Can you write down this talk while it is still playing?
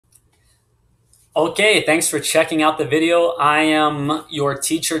Okay, thanks for checking out the video. I am your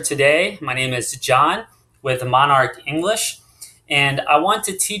teacher today. My name is John with Monarch English, and I want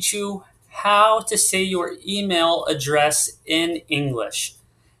to teach you how to say your email address in English.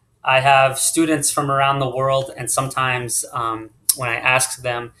 I have students from around the world, and sometimes when I ask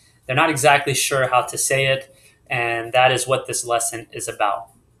them, they're not exactly sure how to say it, and that is what this lesson is about.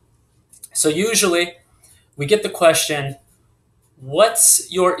 So usually we get the question,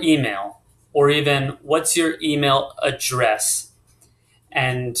 what's your email? Or even, what's your email address?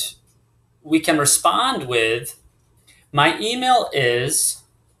 And we can respond with, my email is,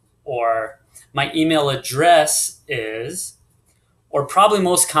 or my email address is, or probably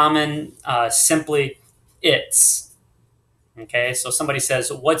most common, simply it's. Okay, so somebody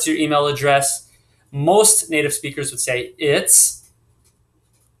says, what's your email address? Most native speakers would say it's.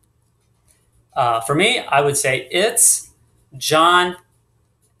 For me, I would say it's John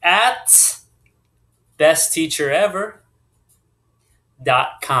at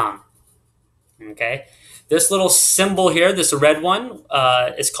bestteacherever.com. Okay, this little symbol here, this red one,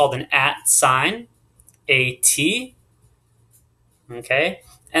 is called an at sign, AT. Okay,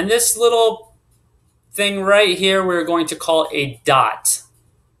 and this little thing right here, we're going to call a dot.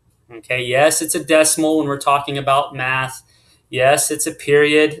 Okay, yes, it's a decimal when we're talking about math. Yes, it's a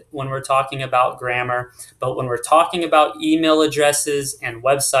period when we're talking about grammar. But when we're talking about email addresses and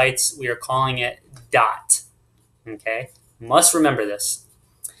websites, we are calling it dot. Okay, must remember this.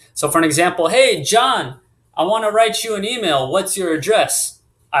 So for an example, hey, John, I want to write you an email. What's your address?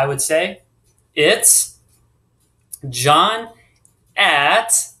 I would say it's John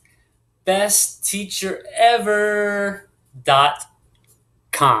at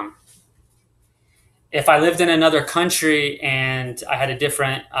bestteacherever.com. If I lived in another country and I had a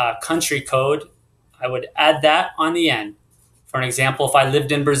different country code, I would add that on the end. For an example, if I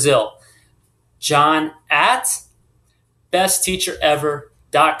lived in Brazil, John at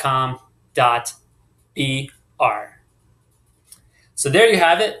bestteacherever.com.br. So there you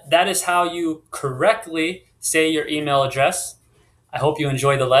have it. That is how you correctly say your email address. I hope you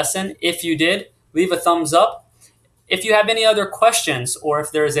enjoyed the lesson. If you did, leave a thumbs up. If you have any other questions or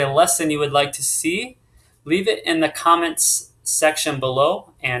if there is a lesson you would like to see, leave it in the comments section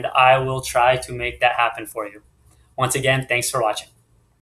below and I will try to make that happen for you. Once again, thanks for watching.